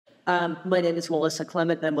My name is Melissa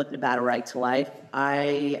Clement, and I'm with Nevada Right to Life.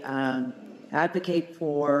 I advocate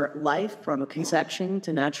for life from conception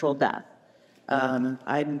to natural death.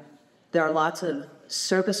 There are lots of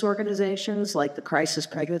service organizations like the Crisis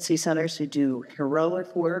Pregnancy Centers who do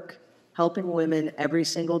heroic work, helping women every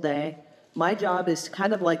single day. My job is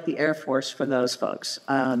kind of like the Air Force for those folks.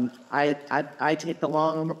 I take the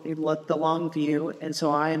long view, and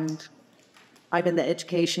so I'm in the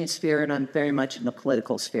education sphere, and I'm very much in the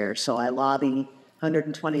political sphere. So I lobby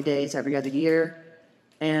 120 days every other year,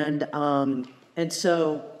 and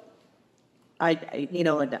so I'm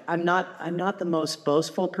not the most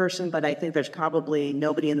boastful person, but I think there's probably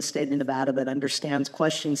nobody in the state of Nevada that understands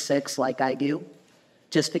Question 6 like I do,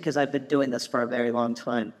 just because I've been doing this for a very long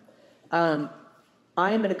time. I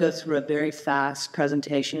am going to go through a very fast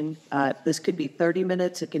presentation. This could be 30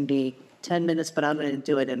 minutes, it can be 10 minutes, but I'm going to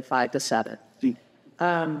do it in 5 to 7.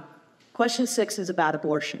 Question 6 is about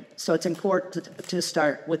abortion. So it's important to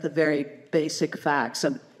start with the very basic facts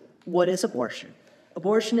of what is abortion.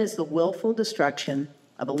 Abortion is the willful destruction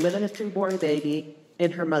of a living newborn baby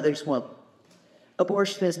in her mother's womb.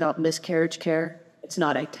 Abortion is not miscarriage care. It's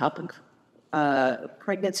not ectopic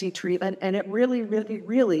pregnancy treatment, and it really, really,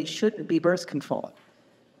 really shouldn't be birth control.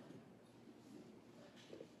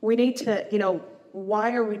 We need to,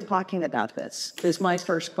 why are we talking about this? Is my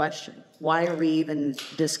first question. Why are we even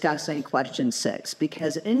discussing Question 6?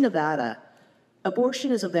 Because in Nevada,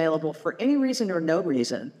 abortion is available for any reason or no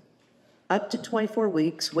reason, up to 24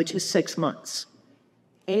 weeks, which is 6 months.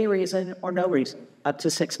 Any reason or no reason, up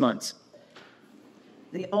to 6 months.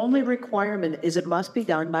 The only requirement is it must be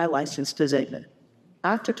done by a licensed physician.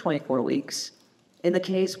 After 24 weeks, in the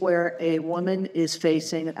case where a woman is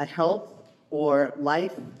facing a health or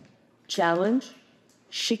life challenge,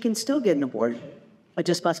 she can still get an abortion. It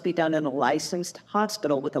just must be done in a licensed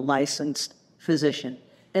hospital with a licensed physician.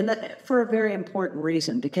 And that for a very important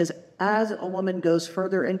reason, because as a woman goes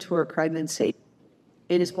further into her pregnancy,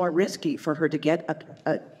 it is more risky for her to get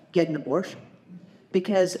an abortion,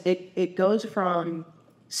 because it goes from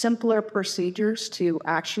simpler procedures to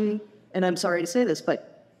actually, and I'm sorry to say this,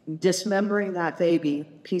 but dismembering that baby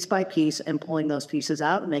piece by piece and pulling those pieces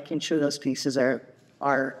out and making sure those pieces are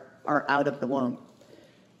out of the womb.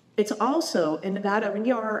 It's also, in Nevada,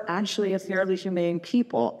 we are actually a fairly humane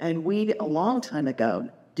people, and we, a long time ago,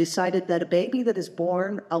 decided that a baby that is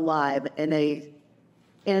born alive in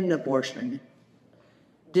an abortion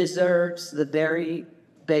deserves the very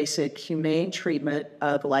basic humane treatment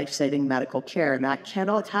of life-saving medical care, and that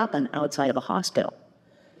cannot happen outside of a hospital.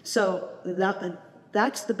 So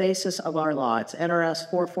that's the basis of our law. It's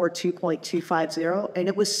NRS 442.250, and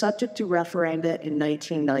it was subject to referenda in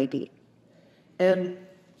 1990. And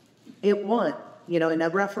it won. And a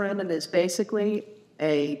referendum is basically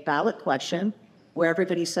a ballot question where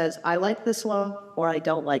everybody says, I like this law or I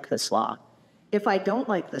don't like this law. If I don't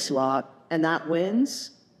like this law and that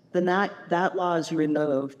wins, then that law is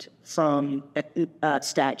removed from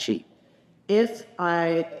statute. If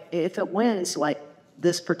it wins, like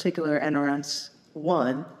this particular NRS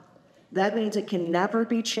 1, that means it can never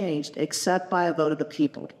be changed except by a vote of the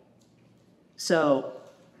people. So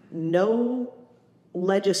no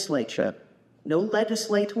legislature, no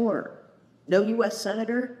legislator, no U.S.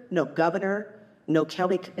 senator, no governor, no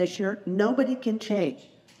county commissioner, nobody can change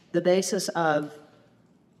the basis of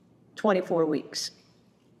 24 weeks.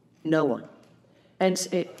 No one. And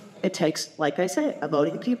it takes, like I say, a vote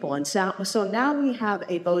of the people. And so now we have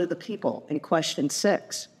a vote of the people in Question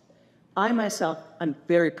 6. I myself, I'm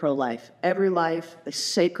very pro-life. Every life is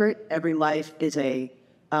sacred. Every life is a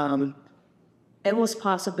endless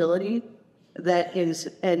possibility that is,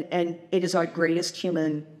 and it is our greatest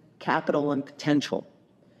human capital and potential.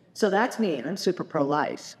 So that's me, and I'm super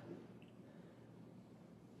pro-life.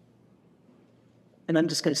 And I'm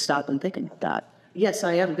just going to stop and think about that. Yes,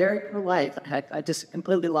 I am very pro-life. I just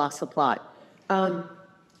completely lost the plot.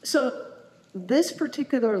 So this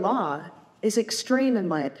particular law is extreme, in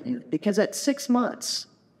my opinion, because at 6 months,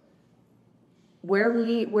 where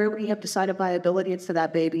we have decided viability for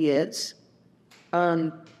that baby is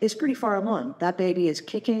pretty far along. That baby is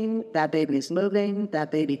kicking, that baby is moving,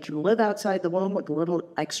 that baby can live outside the womb with a little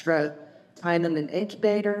extra time in an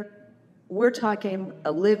incubator. We're talking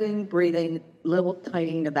a living, breathing, little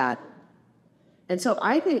tiny Nevada. And so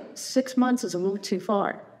I think 6 months is a little too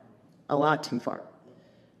far, a lot too far.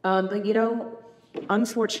 But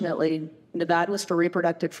unfortunately, Nevada was for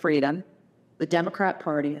reproductive freedom, the Democrat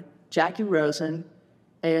Party, Jackie Rosen,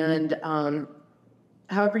 and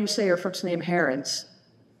however you say her first name, Harris,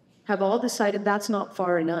 have all decided that's not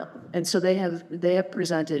far enough. And so they have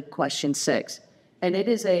presented Question 6. And it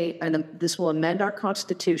is and this will amend our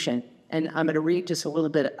Constitution, and I'm going to read just a little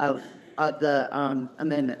bit of the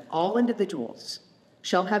amendment. All individuals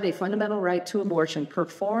shall have a fundamental right to abortion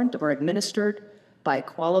performed or administered by a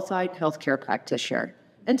qualified healthcare practitioner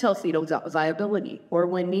until fetal viability or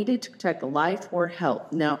when needed to protect the life or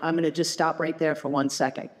health. Now, I'm going to just stop right there for 1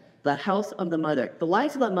 second. The health of the mother. The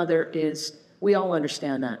life of the mother is, we all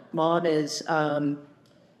understand that. Mom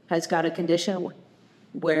has got a condition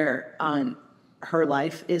where her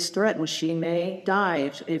life is threatened. She may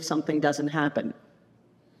die if something doesn't happen.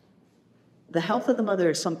 The health of the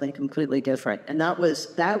mother is something completely different. And that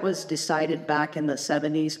was decided back in the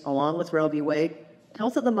 70s along with Roe v. Wade.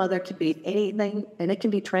 Health of the mother can be anything, and it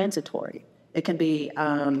can be transitory. It can be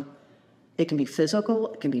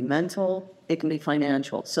physical, it can be mental, it can be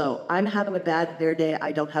financial. So I'm having a bad hair day,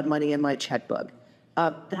 I don't have money in my checkbook.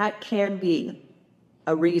 That can be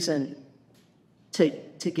a reason to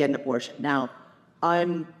get an abortion. Now,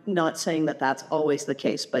 I'm not saying that that's always the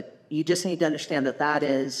case, but you just need to understand that that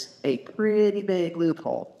is a pretty big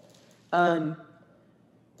loophole.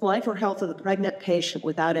 Life or health of the pregnant patient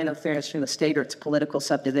without interference from the state or its political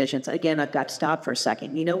subdivisions. Again, I've got to stop for a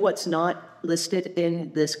second. You know what's not listed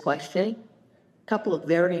in this question? A couple of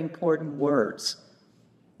very important words.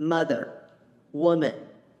 Mother, woman,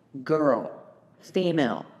 girl,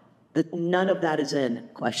 female. None of that is in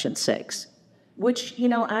question 6, which,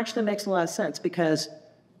 actually makes a lot of sense because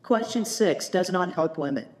question 6 does not help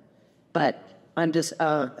women. But I'm just...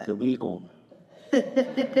 illegal.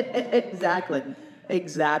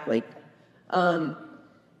 Exactly.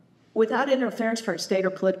 Without interference from state or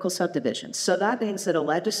political subdivisions. So that means that a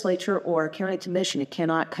legislature or a county commission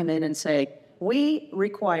cannot come in and say, we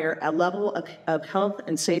require a level of health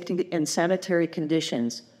and safety and sanitary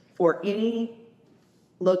conditions for any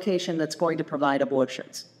location that's going to provide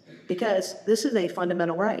abortions. Because this is a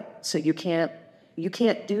fundamental right. So you can't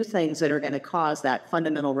do things that are going to cause that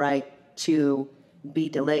fundamental right to be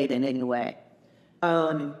delayed in any way.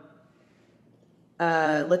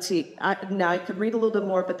 Let's see. Now I could read a little bit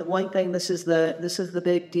more, but the one thing, this is the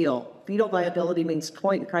big deal. Fetal viability means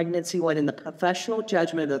point in pregnancy when, in the professional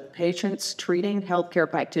judgment of the patient's treating healthcare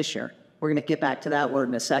practitioner, we're going to get back to that word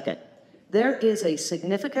in a second, there is a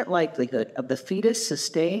significant likelihood of the fetus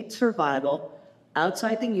sustained survival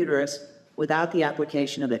outside the uterus without the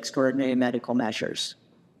application of extraordinary medical measures.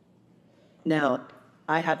 Now,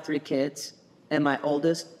 I have 3 kids, and my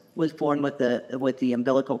oldest was born with the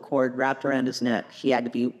umbilical cord wrapped around his neck. He had to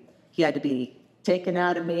be taken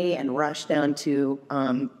out of me and rushed down to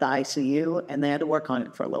the ICU, and they had to work on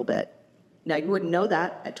it for a little bit. Now, you wouldn't know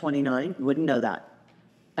that at 29. You wouldn't know that.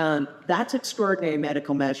 That's extraordinary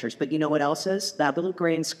medical measures. But you know what else is? That little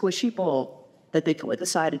green squishy ball that they put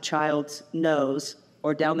inside a child's nose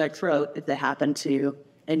or down their throat if they happen to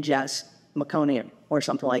ingest meconium or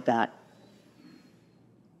something like that.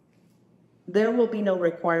 There will be no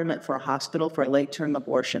requirement for a hospital for a late-term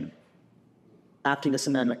abortion after this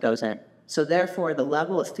amendment goes in. So therefore, the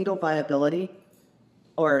level of fetal viability,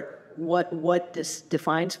 or what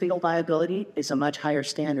defines fetal viability, is a much higher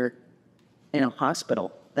standard in a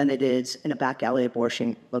hospital than it is in a back alley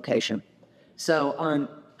abortion location. So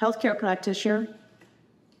healthcare practitioner,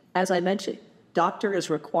 as I mentioned, doctor is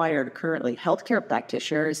required currently. Healthcare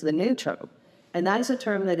practitioner is the new term. And that is a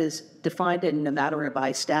term that is defined in Nevada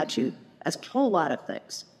revised statute as a whole lot of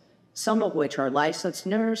things, some of which are licensed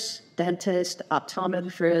nurse, dentist,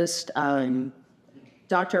 optometrist,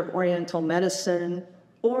 doctor of oriental medicine,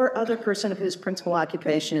 or other person whose principal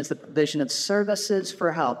occupation is the provision of services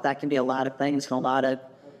for health. That can be a lot of things, and a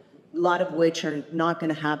lot of which are not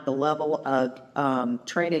going to have the level of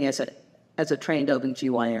training as a trained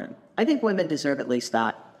OBGYN. I think women deserve at least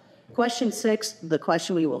that. Question 6, the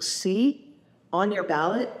question we will see on your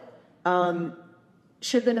ballot,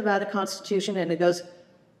 should the Nevada Constitution, and it goes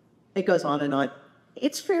on and on.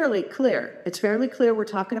 It's fairly clear. It's fairly clear we're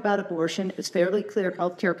talking about abortion. It's fairly clear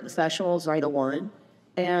healthcare professionals are the one.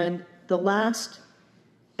 And the last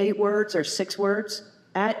 8 words or 6 words,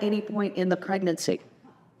 at any point in the pregnancy.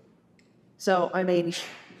 So, I mean,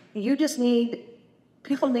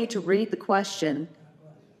 people need to read the question,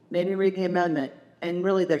 maybe read the amendment, and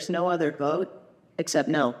really there's no other vote except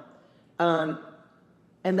no.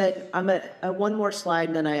 And then I'm at one more slide,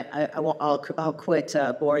 and then I'll quit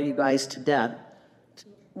bore you guys to death.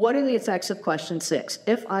 What are the effects of question 6?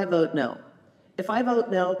 If I vote no. If I vote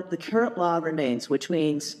no, the current law remains, which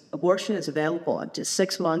means abortion is available up to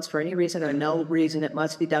 6 months for any reason or no reason. It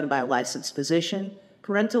must be done by a licensed physician.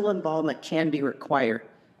 Parental involvement can be required.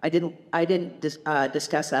 I didn't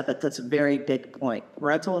discuss that, but that's a very big point.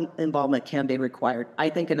 Parental involvement can be required. I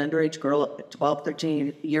think an underage girl at 12,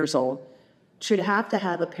 13 years old should have to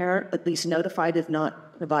have a parent at least notified, if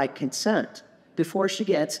not provide consent, before she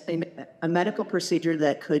gets a medical procedure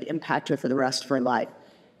that could impact her for the rest of her life.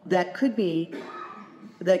 That could be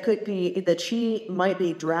that she might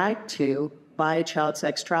be dragged to by a child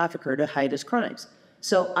sex trafficker to hide his crimes.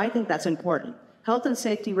 So I think that's important. Health and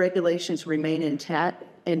safety regulations remain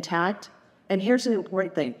intact. And here's an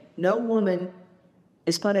important thing. No woman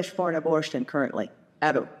is punished for an abortion currently,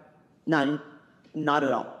 ever. None. Not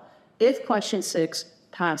at all. If question 6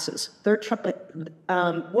 passes,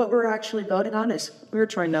 what we're actually voting on is we're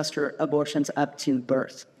trying to muster abortions up to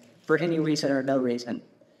birth for any reason or no reason.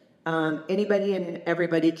 Anybody and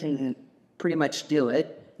everybody can pretty much do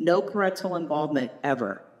it. No parental involvement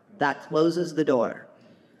ever. That closes the door.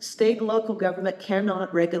 State and local government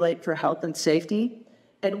cannot regulate for health and safety,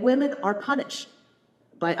 and women are punished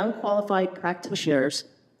by unqualified practitioners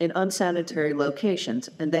in unsanitary locations,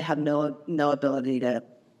 and they have no ability to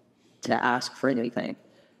ask for anything.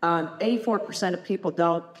 84% of people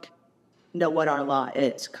don't know what our law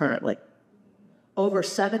is currently. Over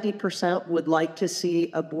 70% would like to see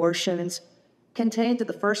abortions contained to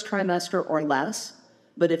the first trimester or less.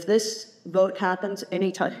 But if this vote happens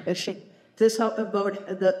anytime, when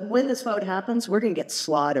this vote happens, we're going to get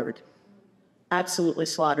slaughtered. Absolutely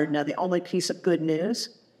slaughtered. Now, the only piece of good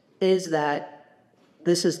news is that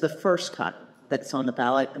this is the first cut that's on the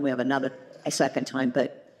ballot, and we have a second time.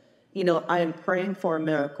 But, you know, I am praying for a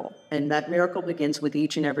miracle, and that miracle begins with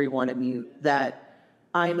each and every one of you, that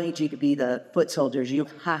I need you to be the foot soldiers. You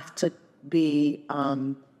have to be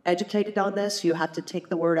educated on this. You have to take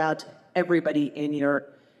the word out to everybody in your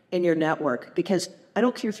network, because I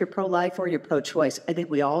don't care if you're pro-life or you're pro-choice. I think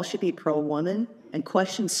we all should be pro-woman, and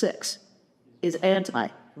question 6 is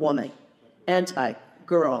anti-woman,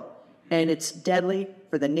 anti-girl, and it's deadly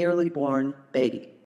for the nearly born baby.